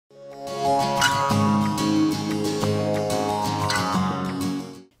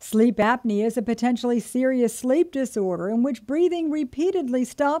Sleep apnea is a potentially serious sleep disorder in which breathing repeatedly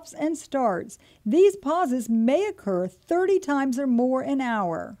stops and starts. These pauses may occur 30 times or more an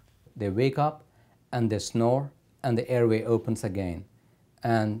hour. They wake up and they snore and the airway opens again.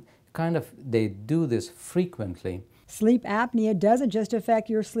 And they do this frequently. Sleep apnea doesn't just affect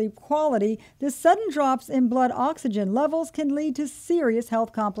your sleep quality. The sudden drops in blood oxygen levels can lead to serious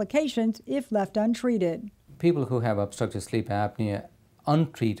health complications if left untreated. People who have obstructive sleep apnea,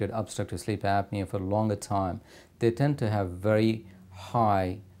 untreated obstructive sleep apnea for a longer time, they tend to have very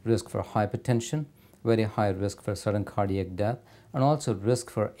high risk for hypertension, very high risk for sudden cardiac death, and also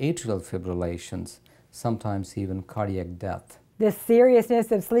risk for atrial fibrillations, sometimes even cardiac death. The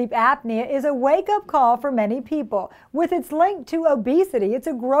seriousness of sleep apnea is a wake-up call for many people. With its link to obesity, it's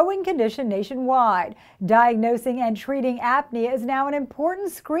a growing condition nationwide. Diagnosing and treating apnea is now an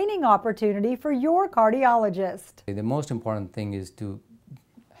important screening opportunity for your cardiologist. The most important thing is to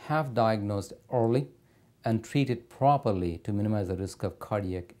have diagnosed early and treat it properly to minimize the risk of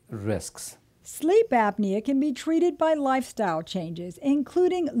cardiac risks. Sleep apnea can be treated by lifestyle changes,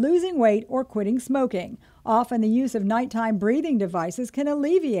 including losing weight or quitting smoking. Often the use of nighttime breathing devices can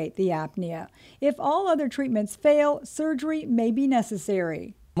alleviate the apnea. If all other treatments fail, surgery may be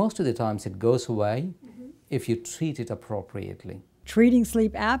necessary. Most of the times it goes away if you treat it appropriately. Treating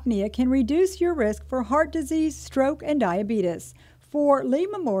sleep apnea can reduce your risk for heart disease, stroke, and diabetes. For Lee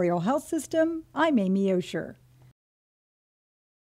Memorial Health System, I'm Amy Osher.